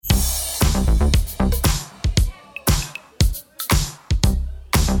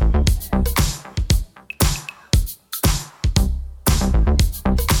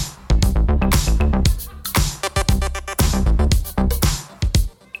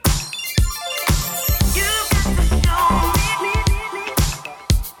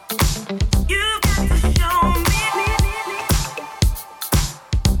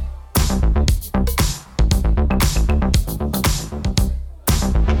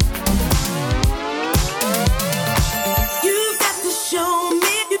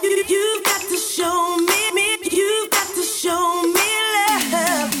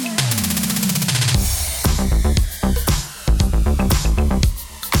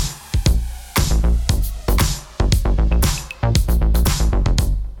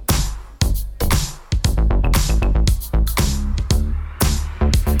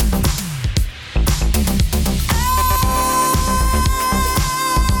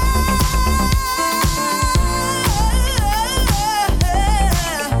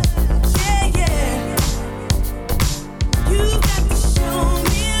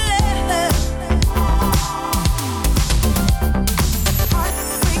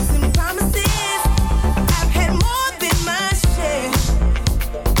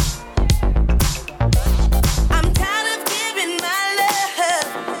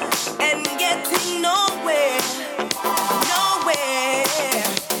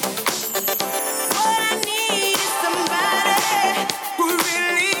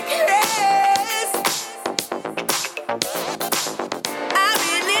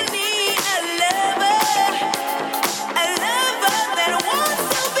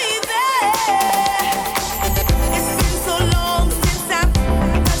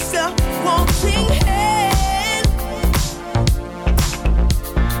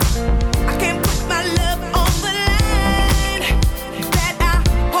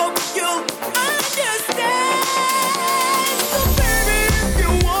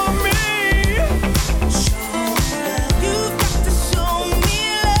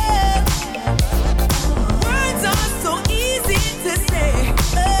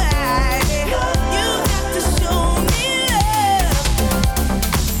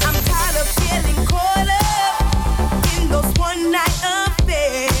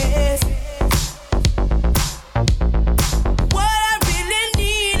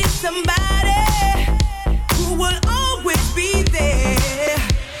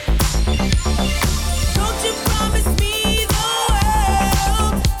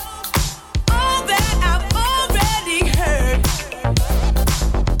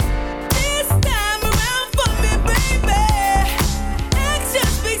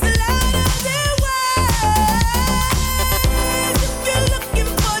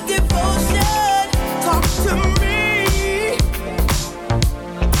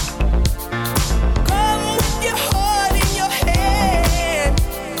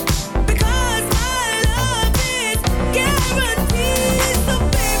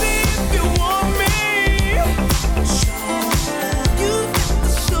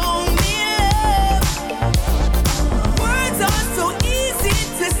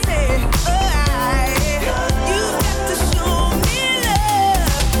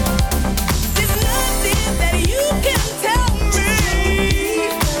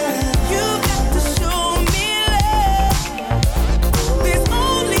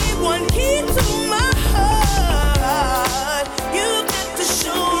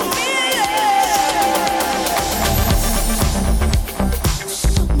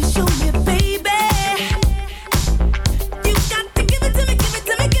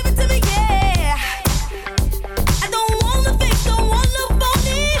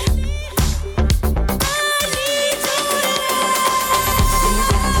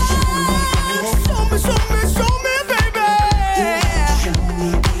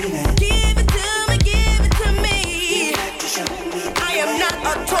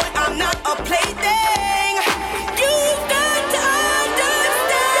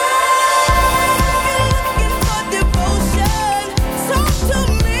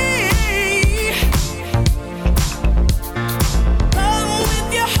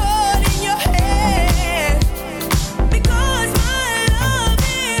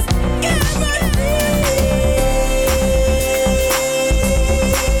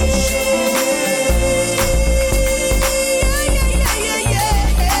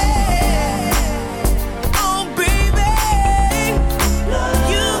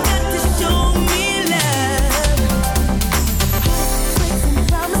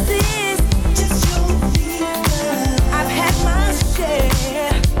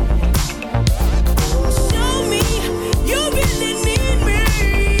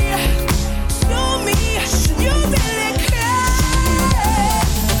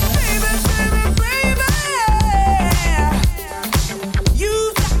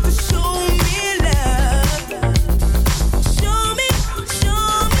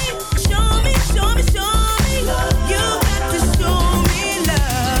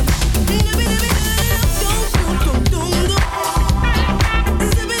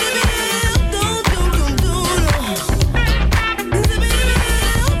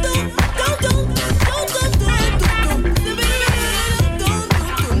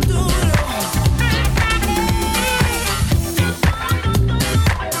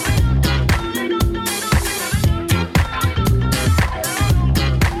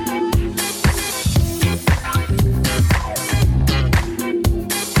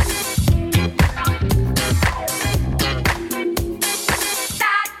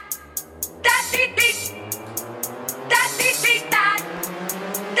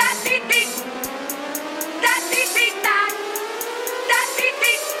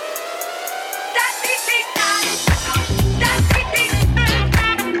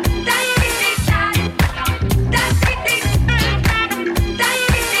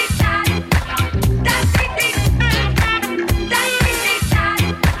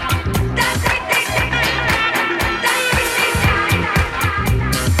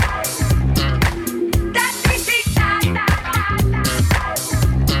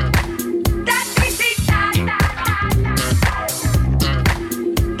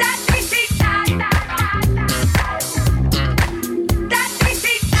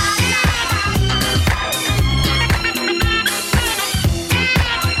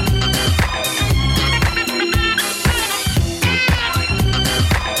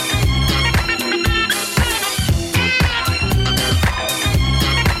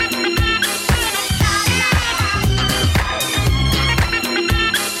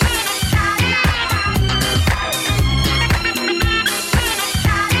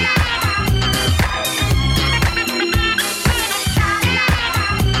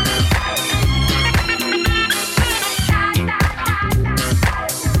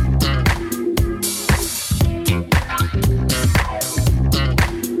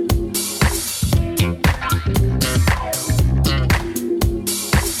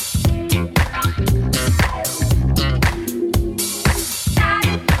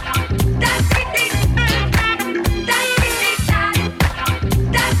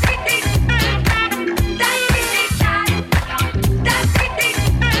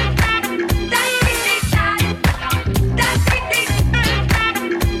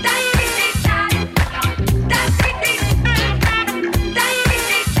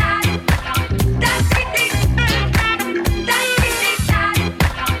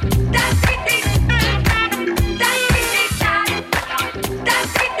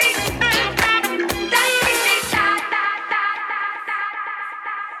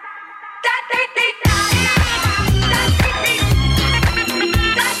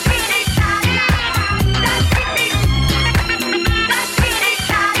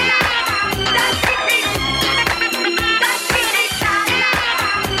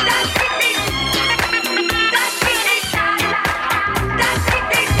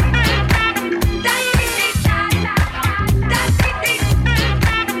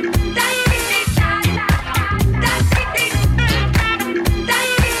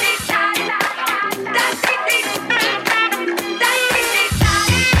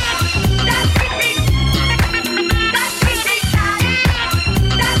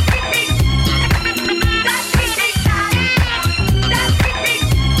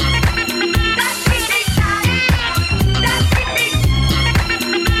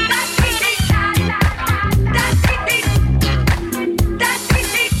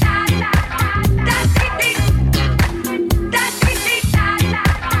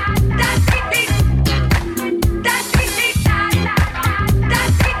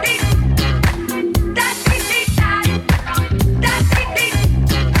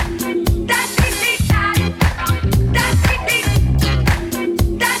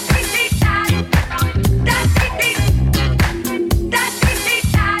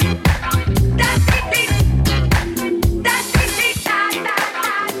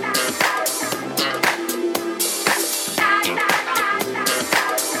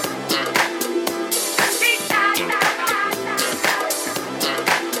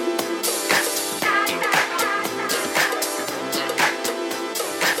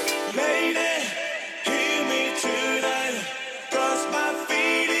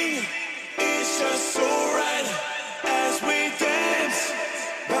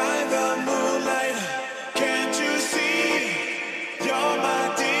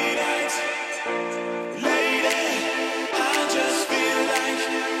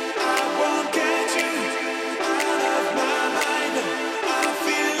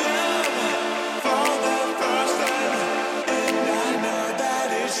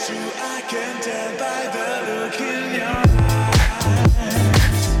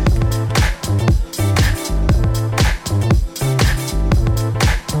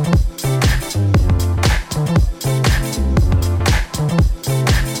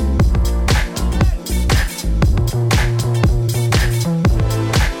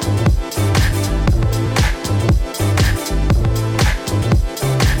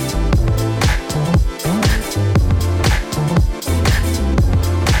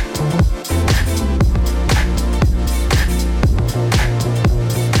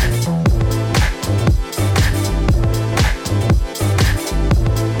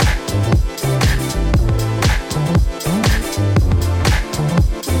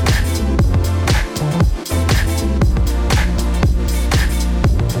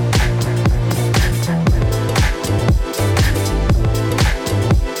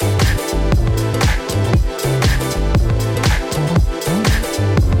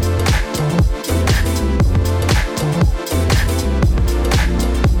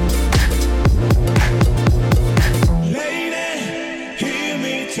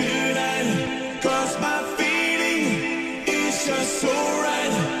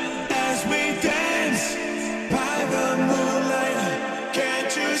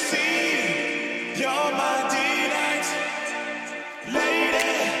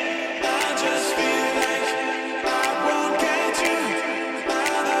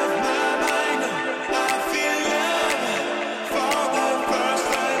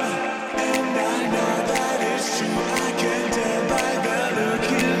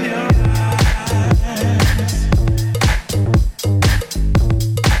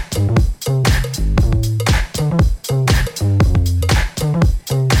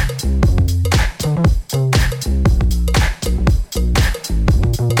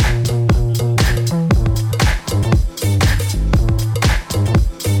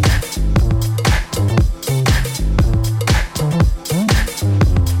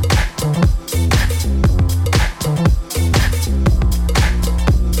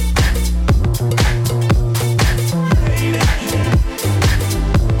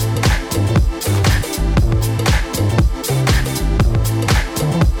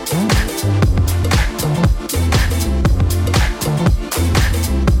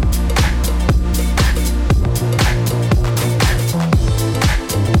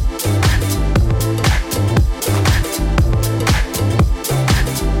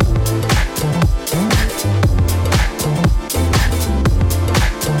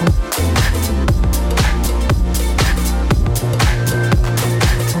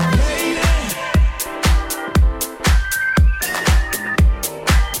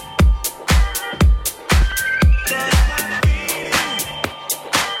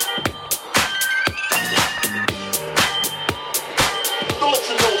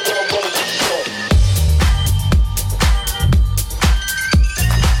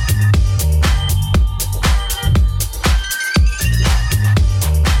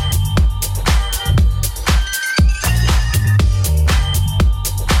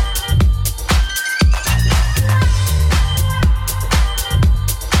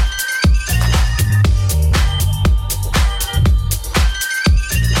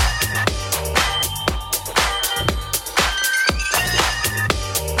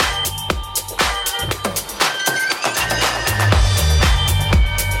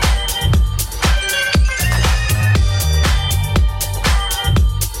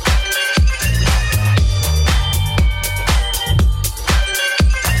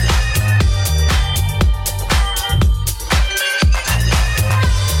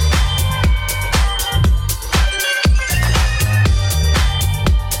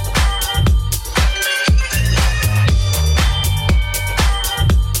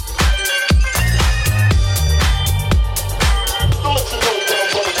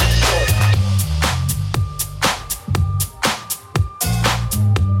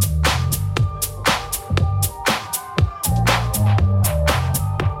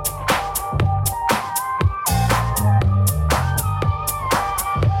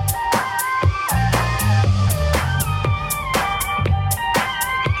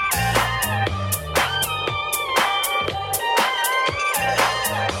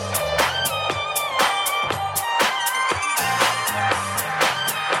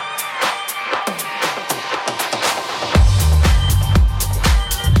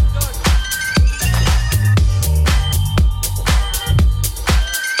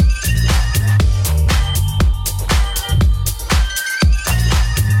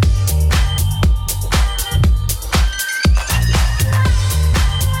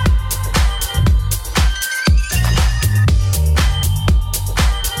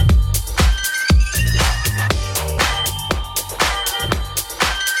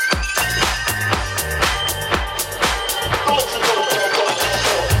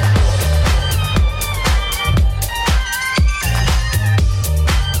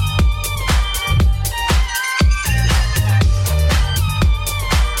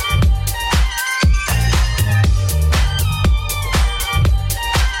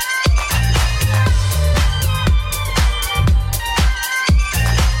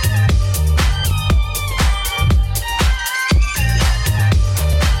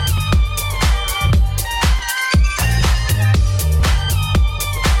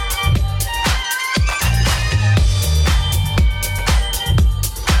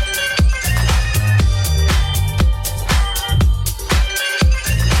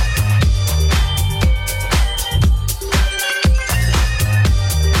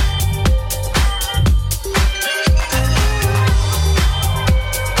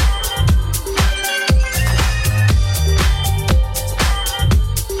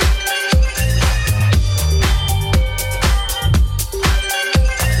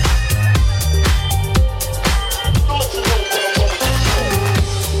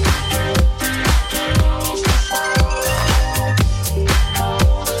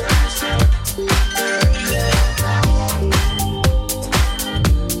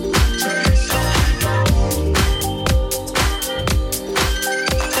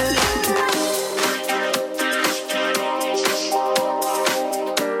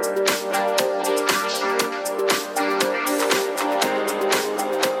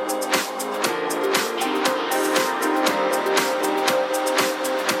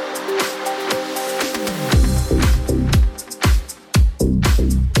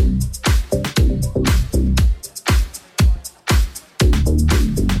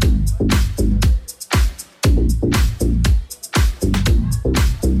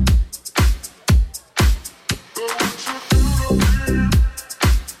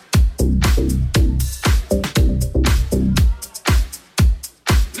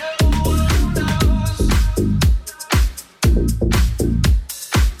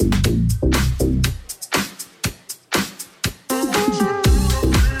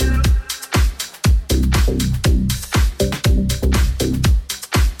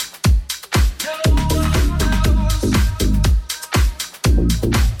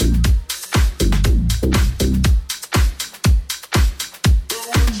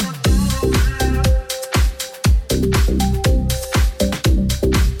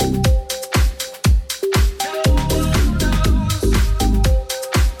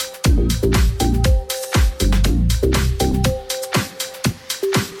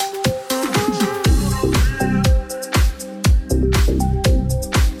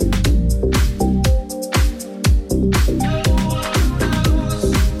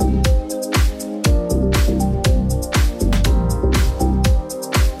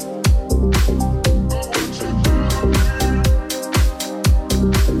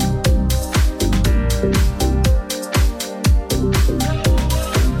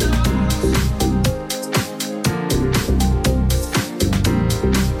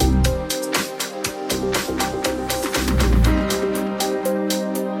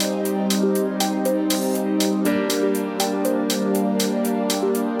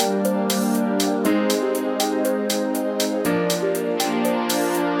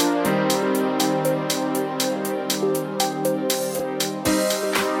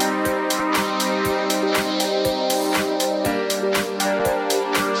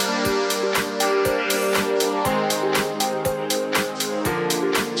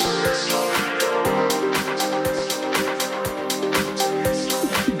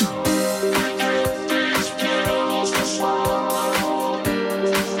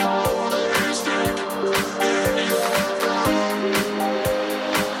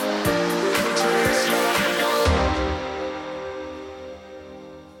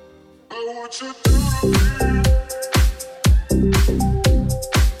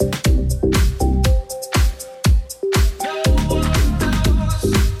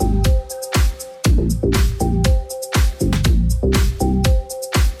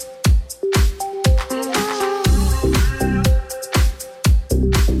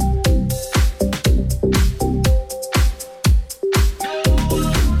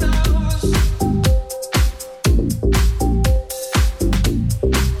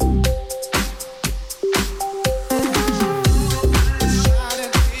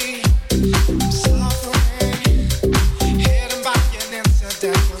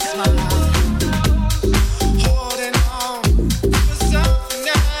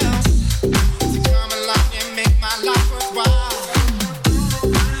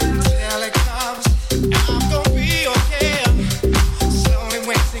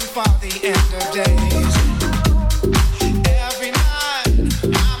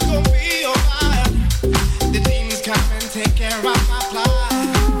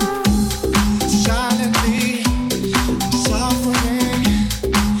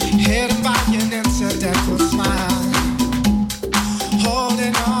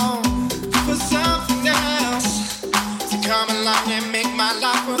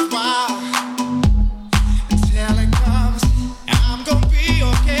life worthwhile until it comes. I'm gonna be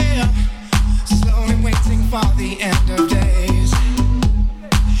okay. Slowly waiting for the end of days.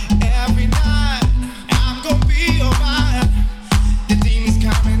 Every night I'm gonna be alright. The demons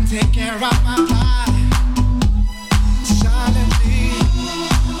come and take care of my life. Silently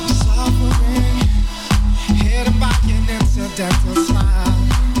I'm suffering, hidden by an incidental smile.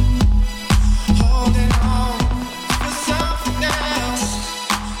 Holding on for something else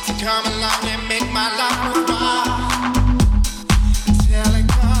to come along and make my life worthwhile. Until it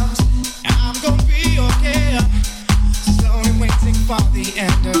comes, I'm gonna be okay. Slowly waiting for the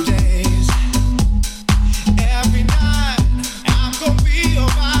end of days. Every night I'm gonna be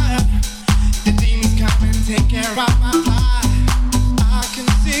alright. The demons come and take care of my life. I can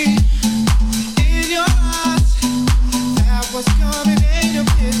see in your eyes that what's coming ain't a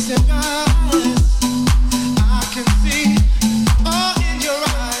big surprise. I can see, oh, in your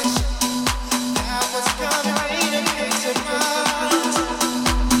eyes that what's coming ain't a big surprise.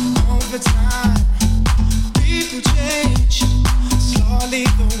 Over time, people change. Slowly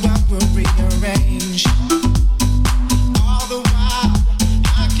the world will rearrange. All the while,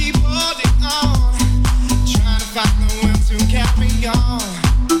 I keep holding on, trying to find the will to carry on.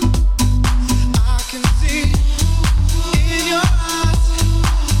 I can see in your eyes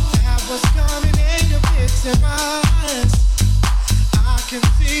that what's coming ain't a big surprise. I can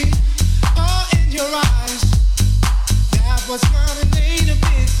see, oh, in your eyes that what's coming ain't a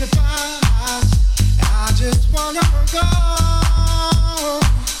big surprise. I just wanna go.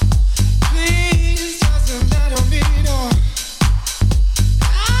 Please doesn't let me know.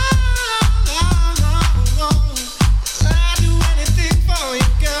 I'd do anything for you,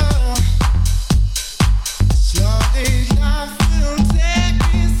 girl. Slowly life will take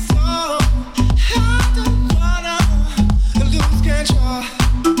me slow. I don't wanna lose control.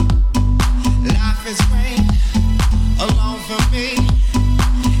 Life is great alone for me.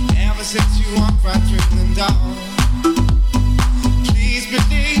 Ever since you walked right through the door. Please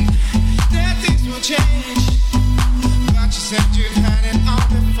believe that things will change. But you said you've had it all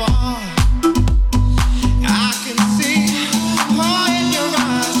before. I can see, oh, in your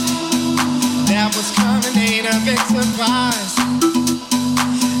eyes that what's coming ain't a big surprise.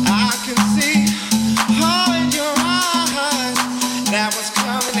 I can see, oh, in your eyes that what's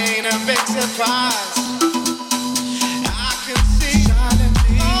coming ain't a big surprise. I can see,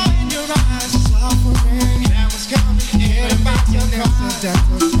 oh, in your eyes suffering that what's coming ain't a big surprise.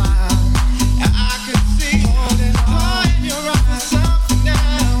 Incidental smile. I can see, oh, in your eyes something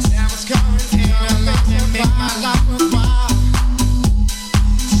else that was coming ain't a big surprise. Make my life worthwhile.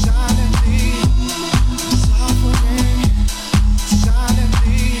 Silently I'm suffering.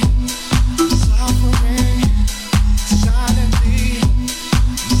 Silently I'm suffering. Silently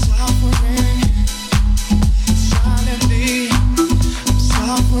I'm suffering. Silently I'm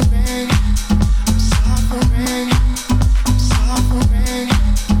suffering. I'm suffering. I'm suffering.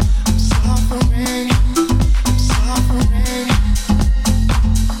 I'm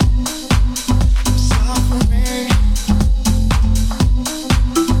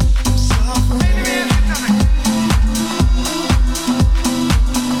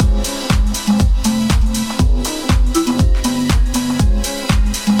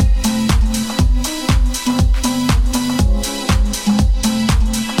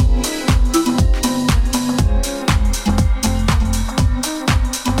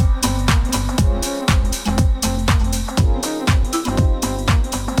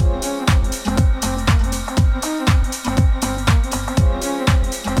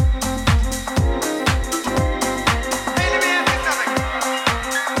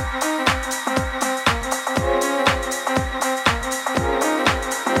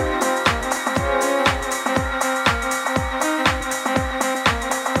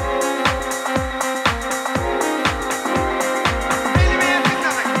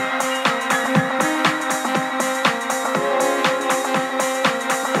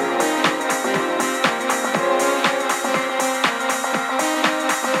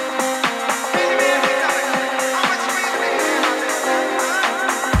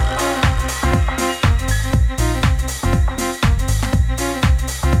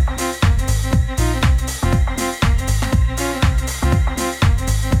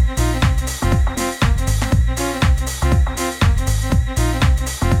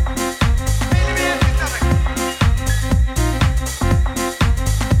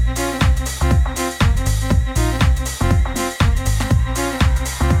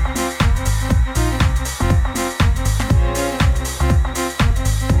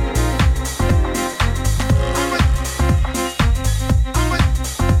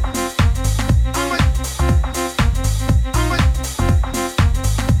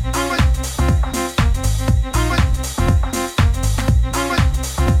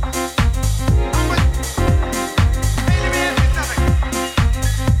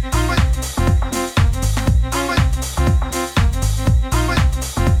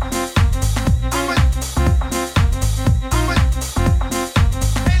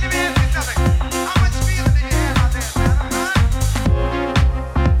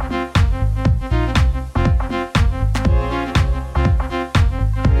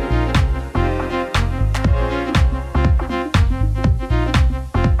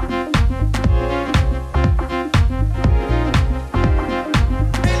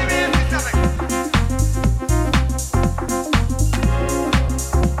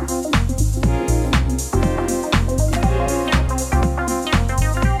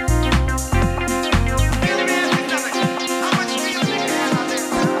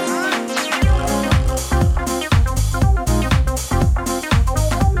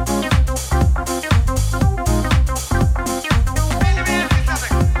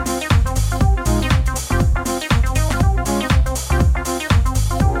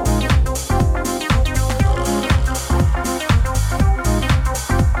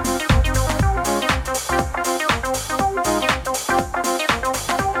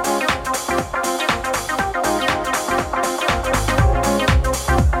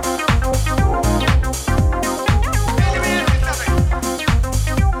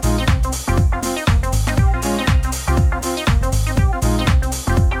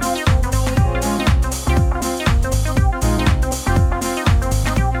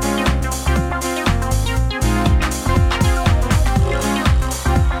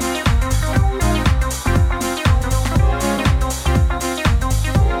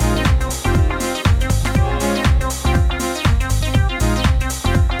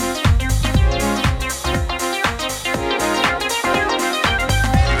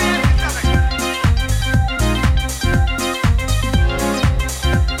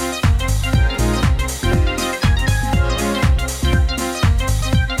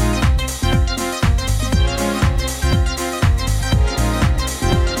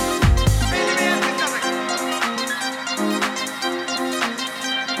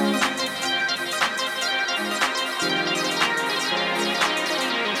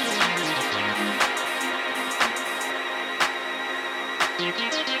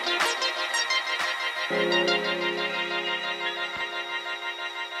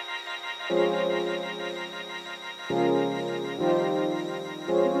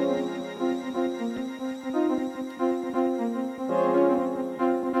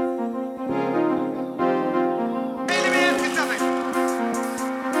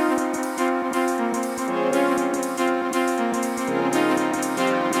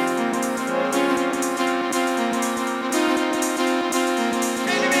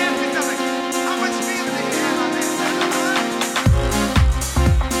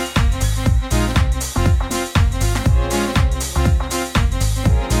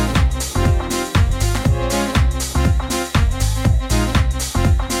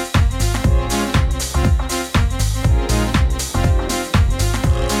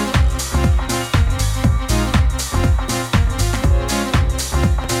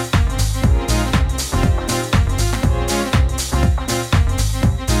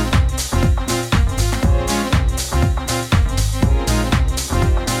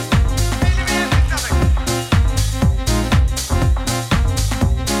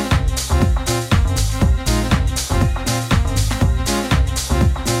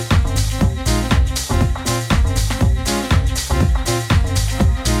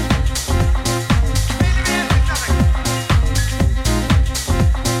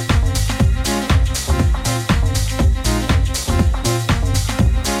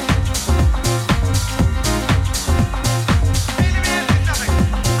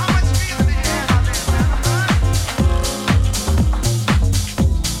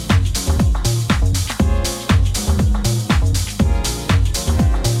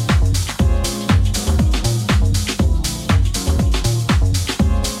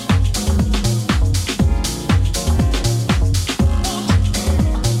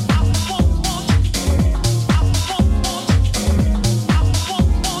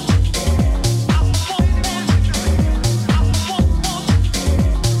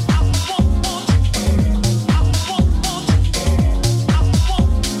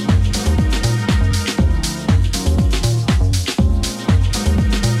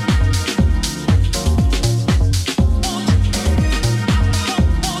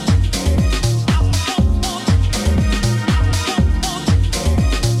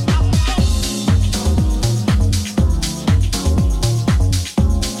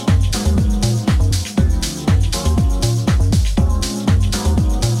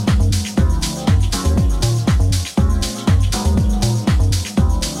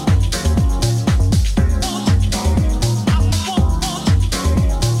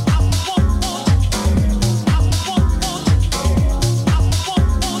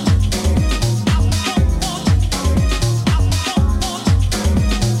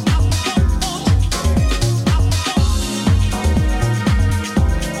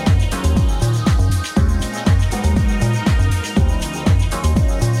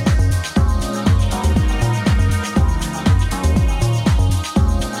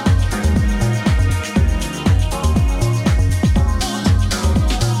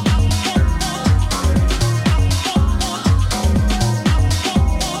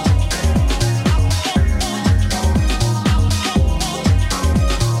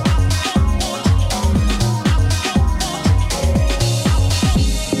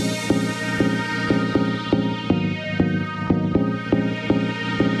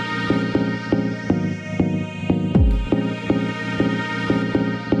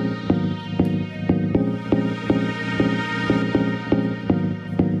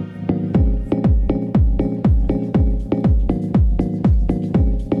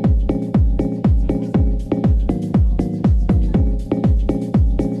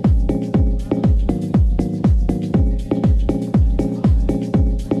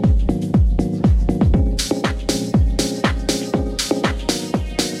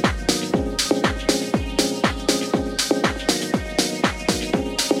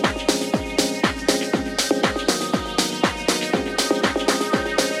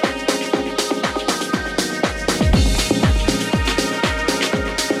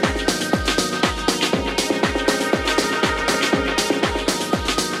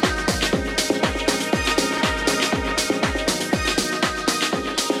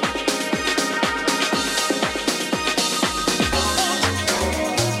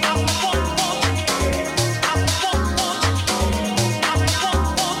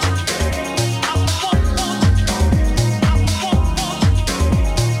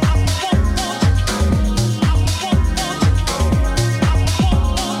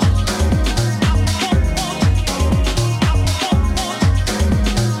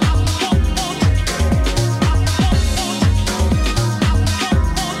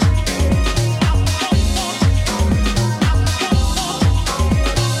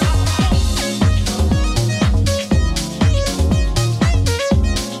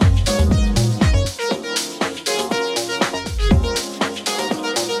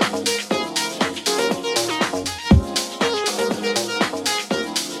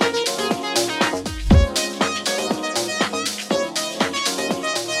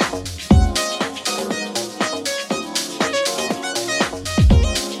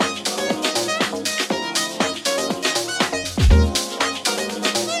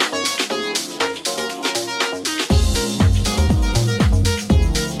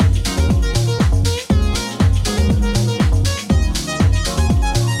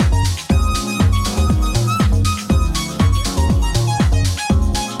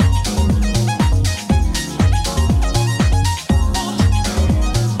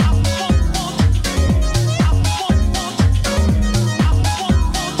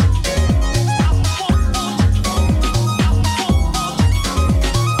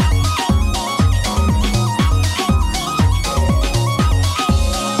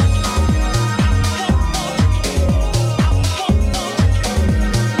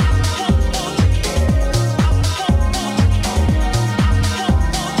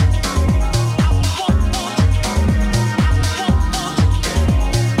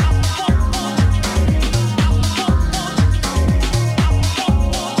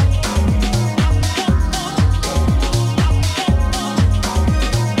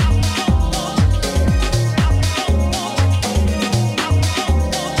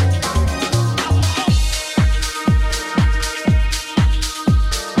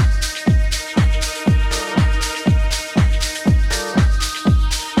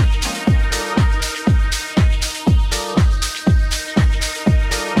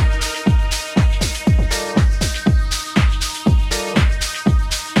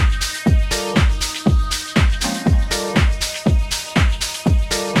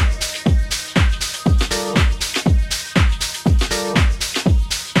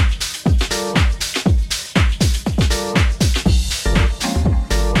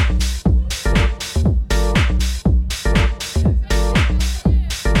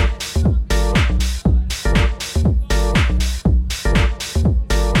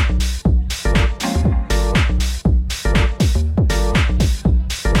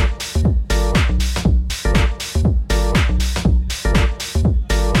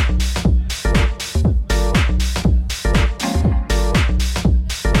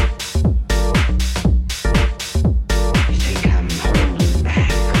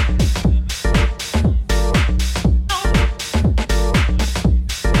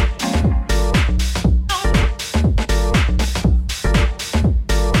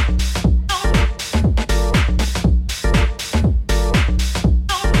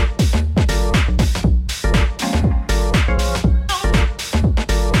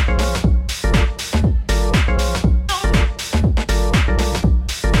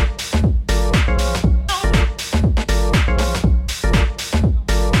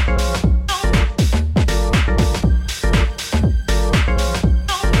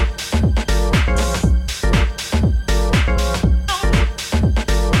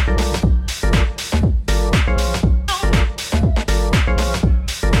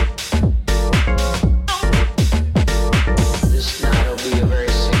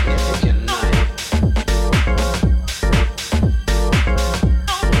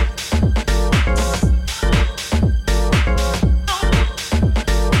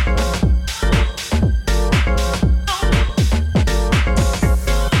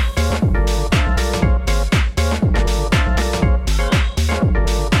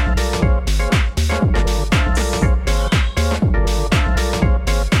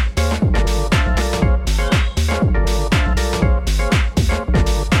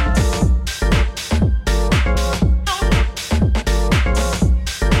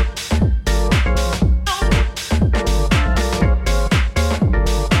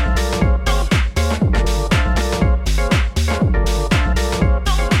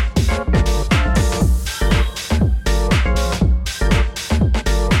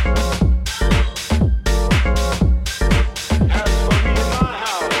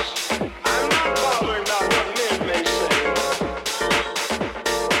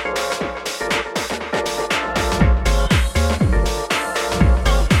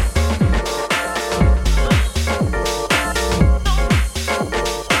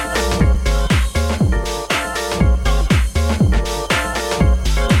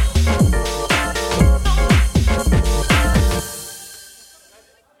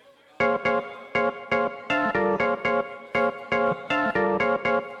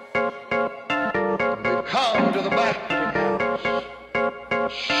to the Baptist house.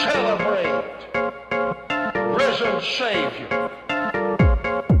 Celebrate risen Savior.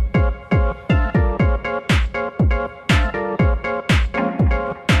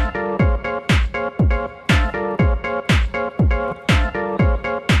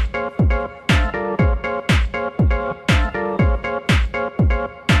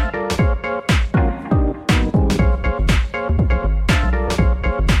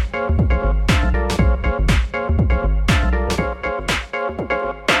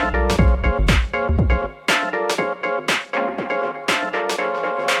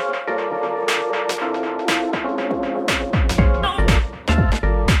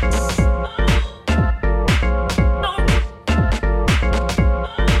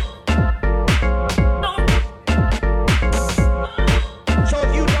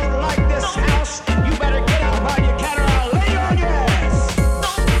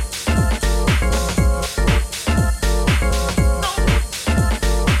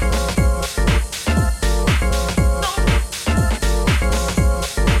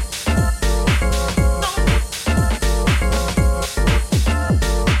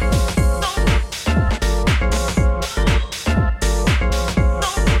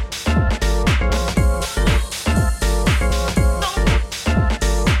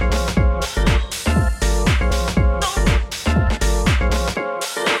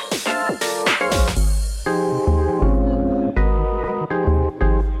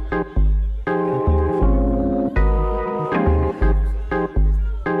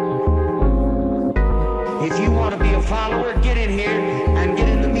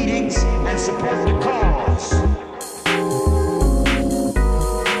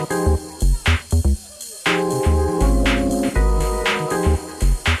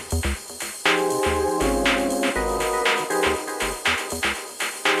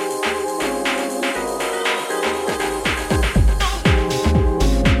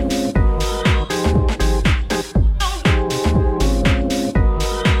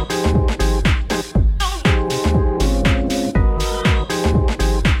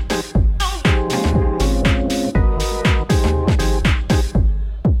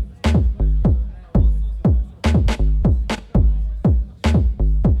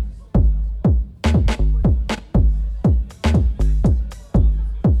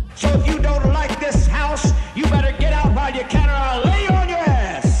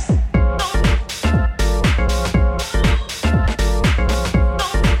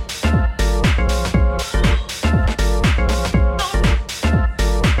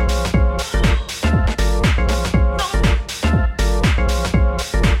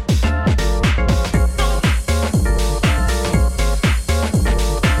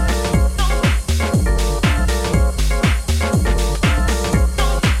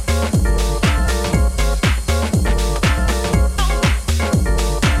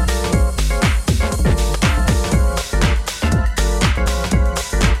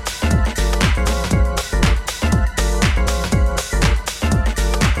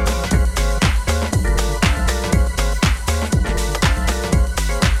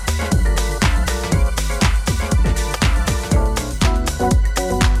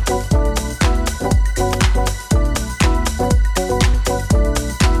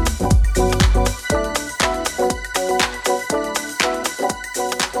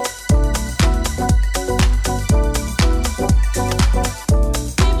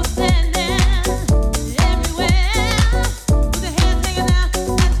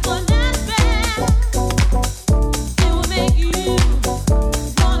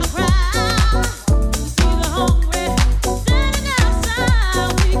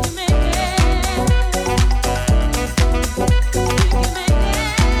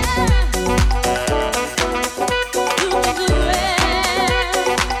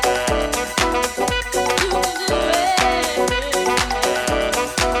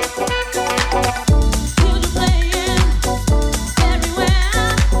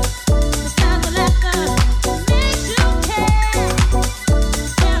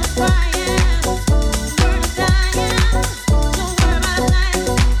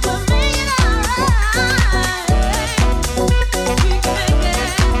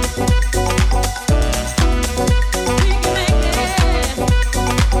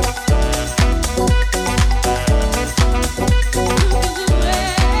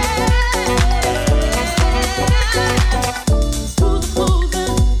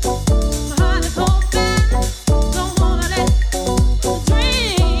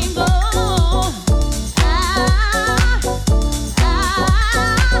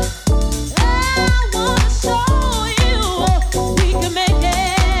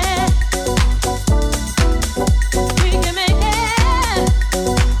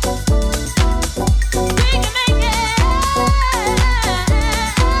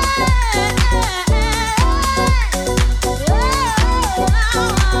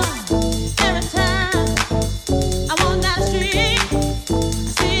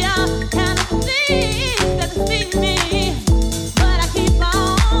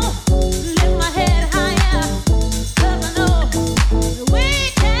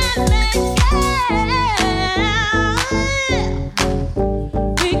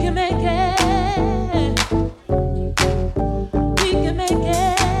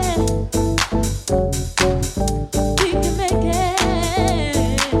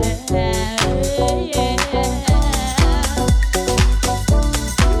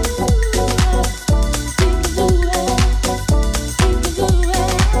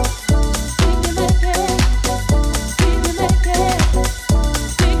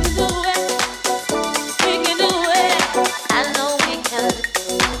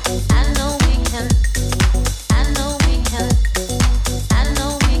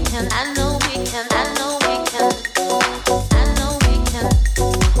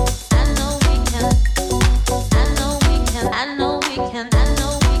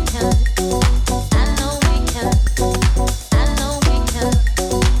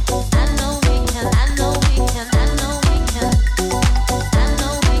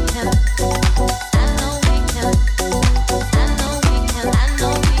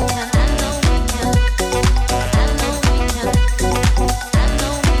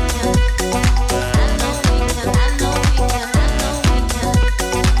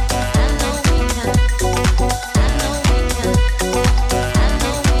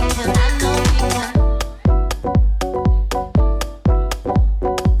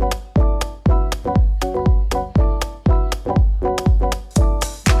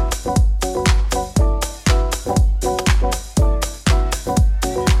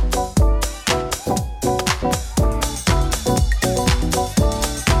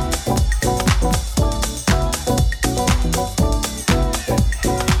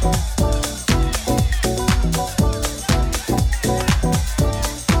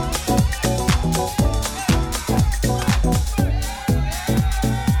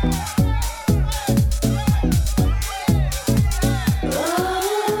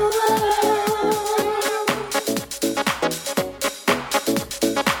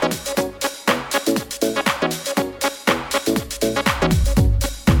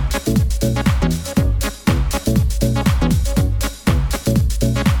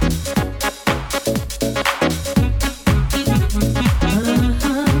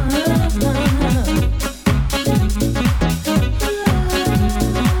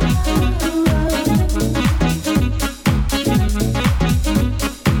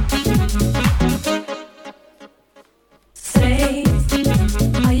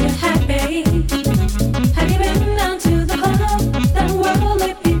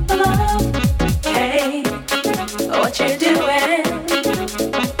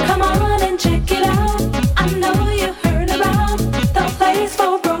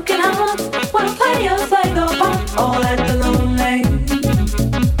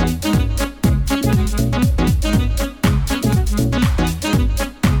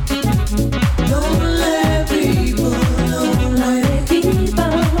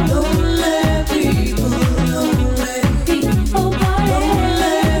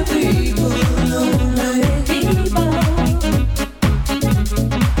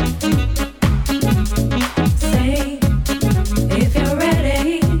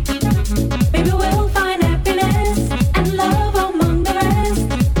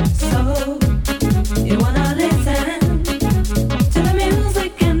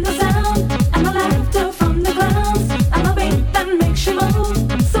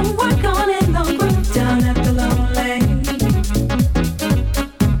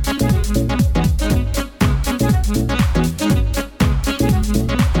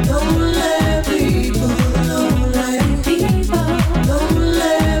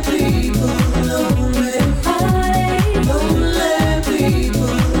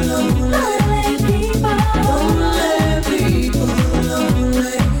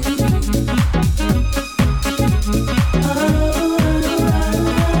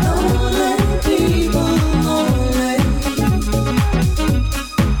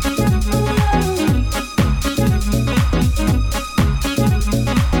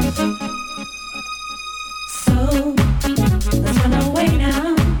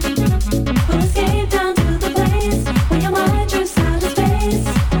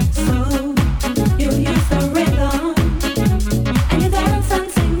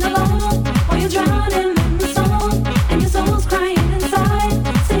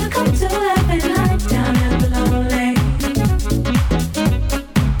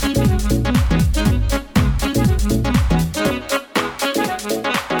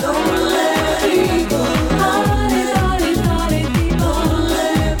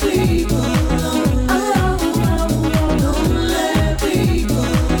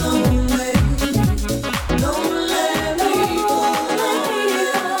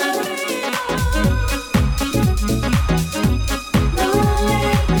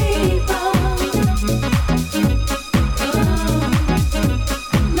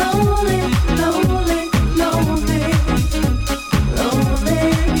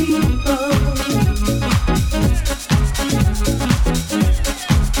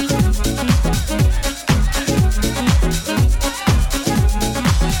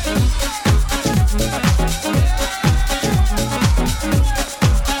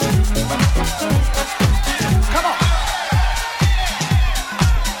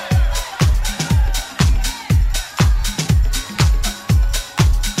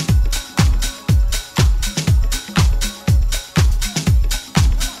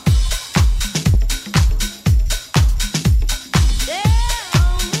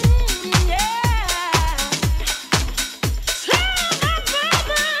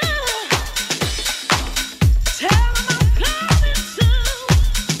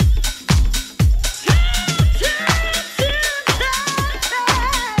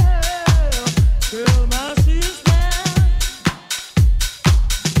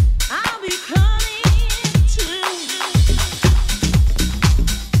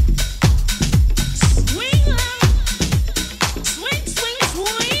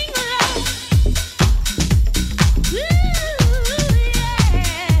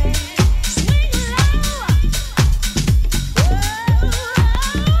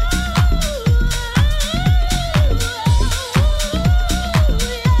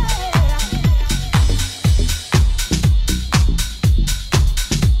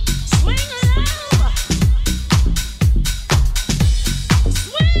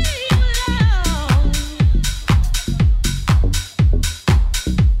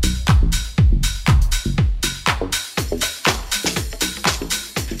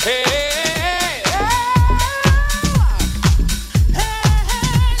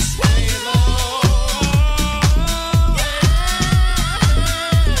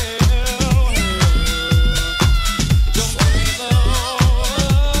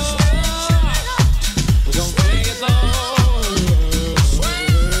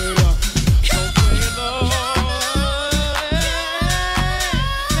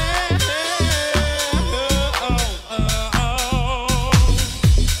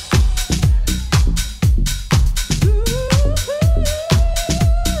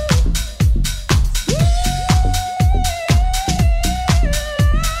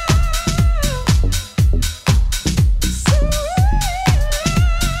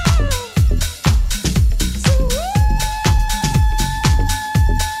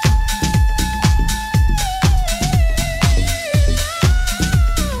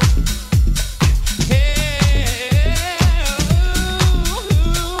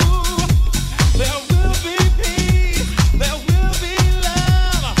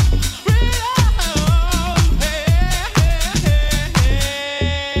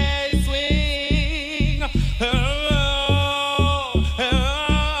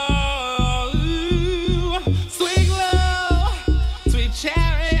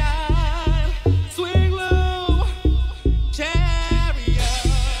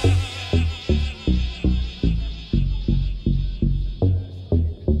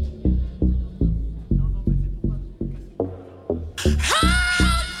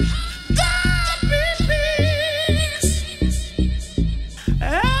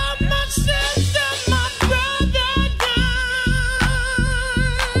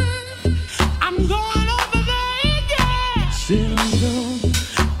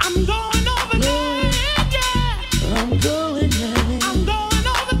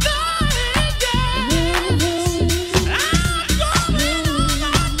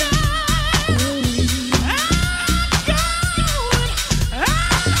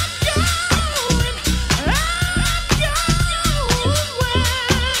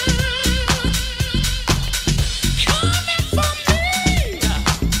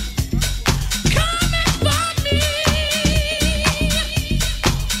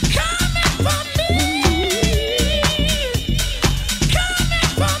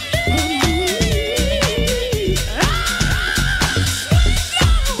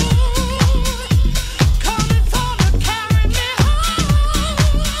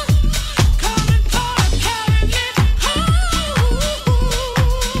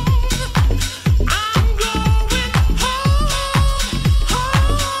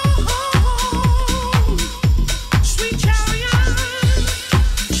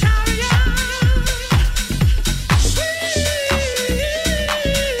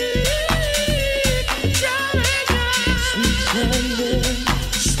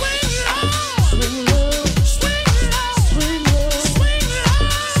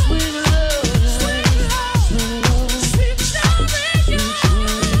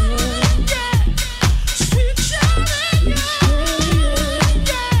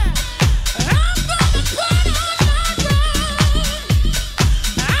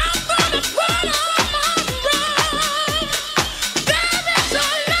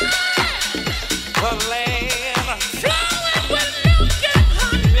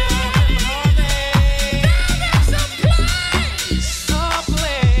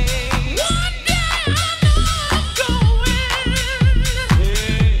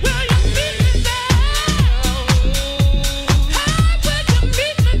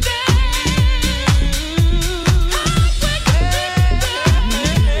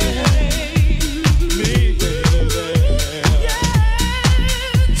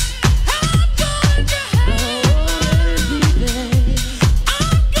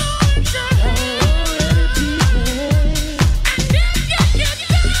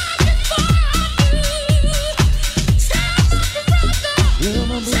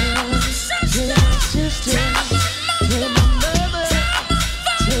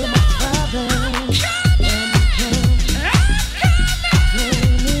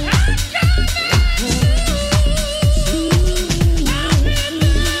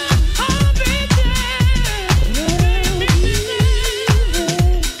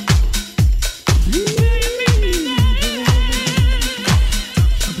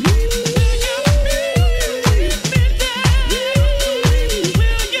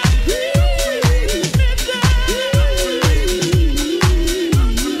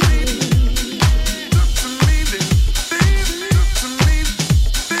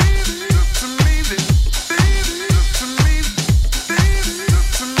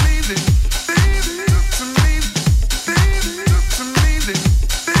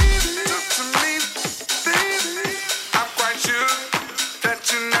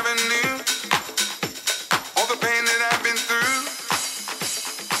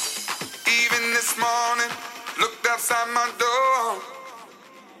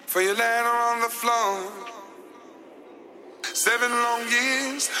 for your ladder on the floor. 7 long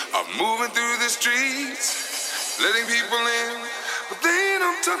years of moving through the streets, letting people in, but they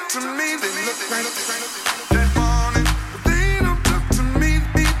don't talk to me. They look right that morning, but they don't talk to me.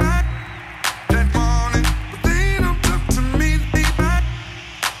 That morning, but they don't talk to me.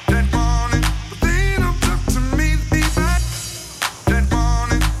 That morning, but they don't talk to me. That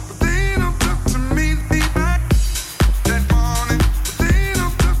morning, but they don't talk to me. That morning, but they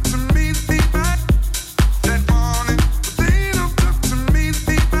don't talk to me. That morning, but they don't talk to me.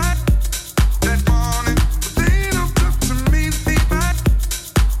 That morning, but they don't talk to me.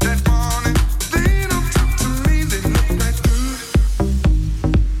 That morning, but they don't talk to me. They look right through.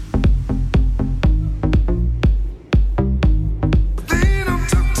 They don't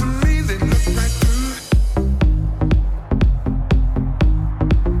talk to me. They look right through.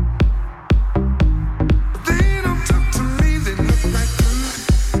 They don't talk to me. They look right through.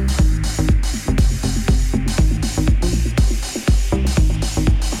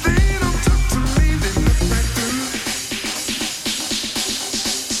 They don't talk to me. They look right through.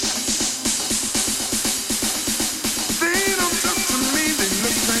 They don't talk to me. They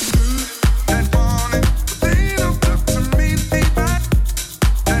look right through. That morning, but they don't talk to me. That morning, but they don't talk to me.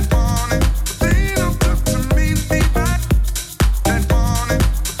 That morning, but they don't talk to me. That morning,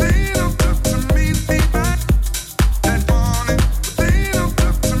 but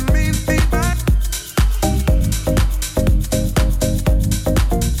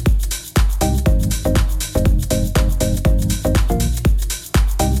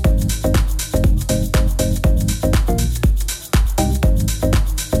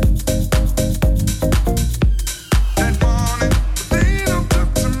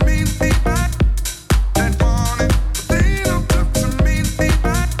they don't talk to me. That morning, but they don't talk to me.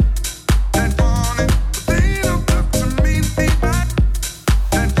 That morning, but they don't talk to me.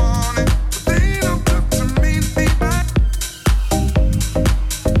 That morning, but they don't talk to me. That morning, but they don't talk to me.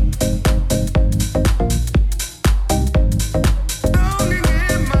 Longing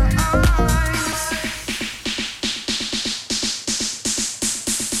in my eyes.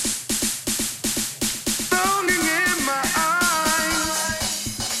 Longing in my eyes.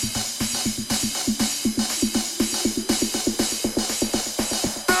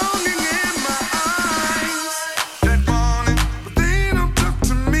 Longing in my eyes. That morning, but they don't talk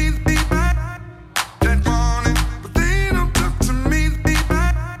to me. That morning, but they don't talk to me.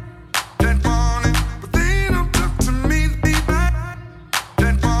 That morning, but they don't talk to me.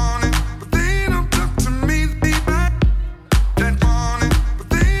 That morning, but they don't talk to me. That morning, but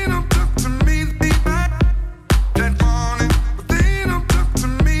they don't talk to me. That morning, but they don't talk to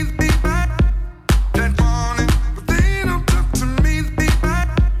me. That morning, but they don't talk to me.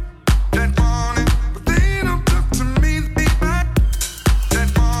 That morning, but they don't talk to me. That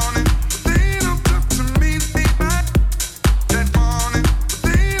morning, but they don't talk to me. That morning, but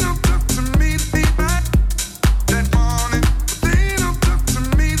they don't talk to me. That morning, but they don't talk to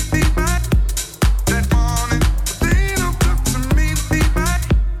me. That morning, but they don't talk to me.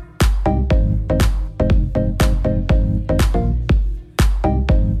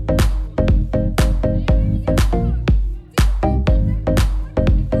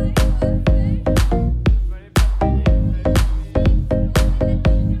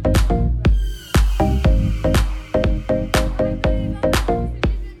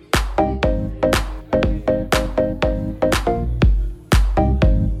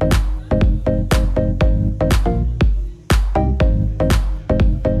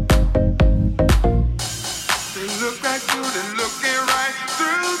 They look right through, they looking right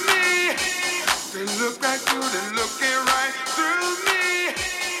through me. They look right through, they looking right through me.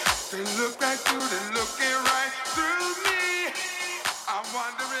 They look right through, they looking right through me. I'm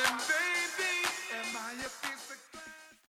wondering, baby.